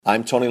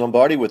I'm Tony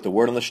Lombardi with The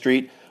Word on the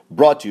Street,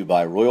 brought to you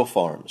by Royal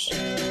Farms.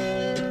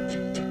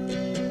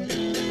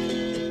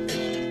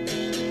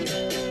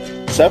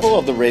 Several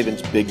of the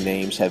Ravens' big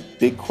names have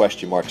big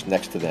question marks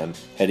next to them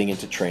heading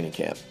into training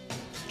camp.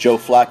 Joe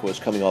Flacco is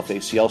coming off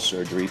ACL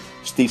surgery,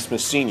 Steve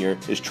Smith Sr.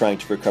 is trying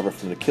to recover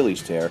from an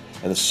Achilles tear,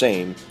 and the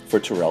same for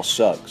Terrell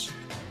Suggs.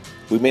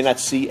 We may not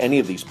see any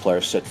of these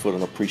players set foot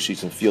on a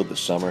preseason field this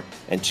summer,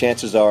 and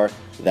chances are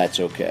that's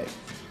okay.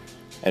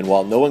 And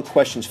while no one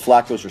questions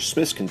Flacco's or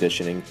Smith's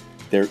conditioning,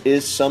 there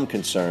is some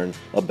concern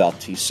about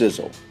T.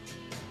 Sizzle.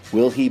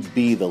 Will he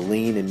be the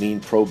lean and mean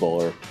Pro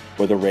Bowler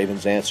or the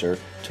Ravens' answer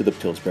to the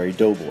Pillsbury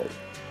Doughboy?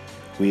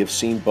 We have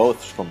seen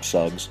both from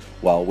Suggs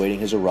while awaiting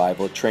his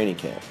arrival at training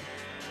camp.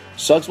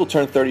 Suggs will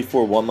turn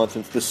 34 1 month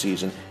into the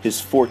season,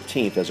 his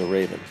 14th as a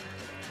Raven.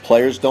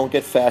 Players don't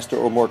get faster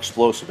or more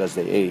explosive as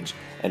they age,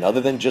 and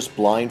other than just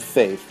blind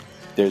faith,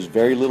 there's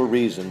very little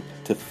reason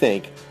to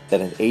think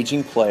that an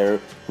aging player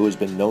who has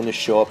been known to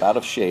show up out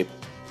of shape,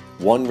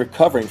 one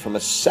recovering from a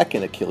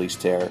second Achilles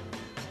tear,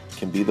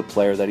 can be the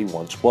player that he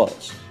once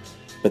was.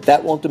 But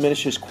that won't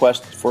diminish his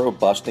quest for a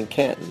bust in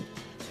Canton.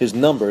 His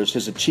numbers,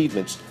 his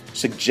achievements,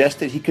 suggest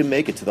that he could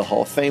make it to the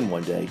Hall of Fame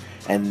one day,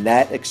 and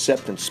that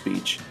acceptance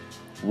speech,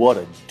 what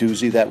a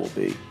doozy that will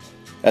be.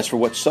 As for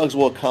what Suggs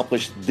will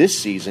accomplish this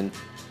season,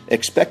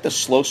 expect a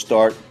slow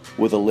start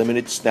with a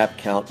limited snap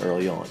count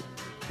early on.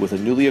 With a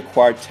newly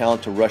acquired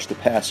talent to rush the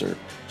passer,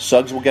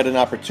 Suggs will get an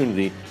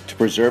opportunity to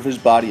preserve his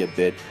body a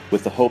bit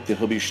with the hope that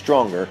he'll be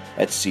stronger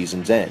at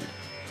season's end.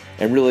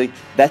 And really,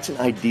 that's an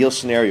ideal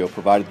scenario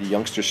provided the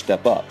youngsters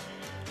step up.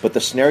 But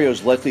the scenario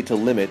is likely to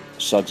limit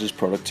Suggs'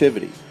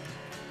 productivity.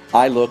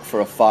 I look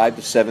for a 5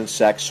 to 7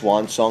 sack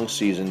swan song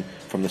season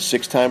from the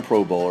 6-time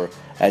Pro Bowler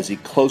as he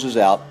closes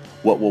out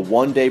what will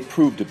one day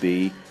prove to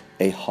be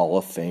a Hall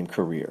of Fame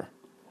career.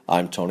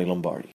 I'm Tony Lombardi.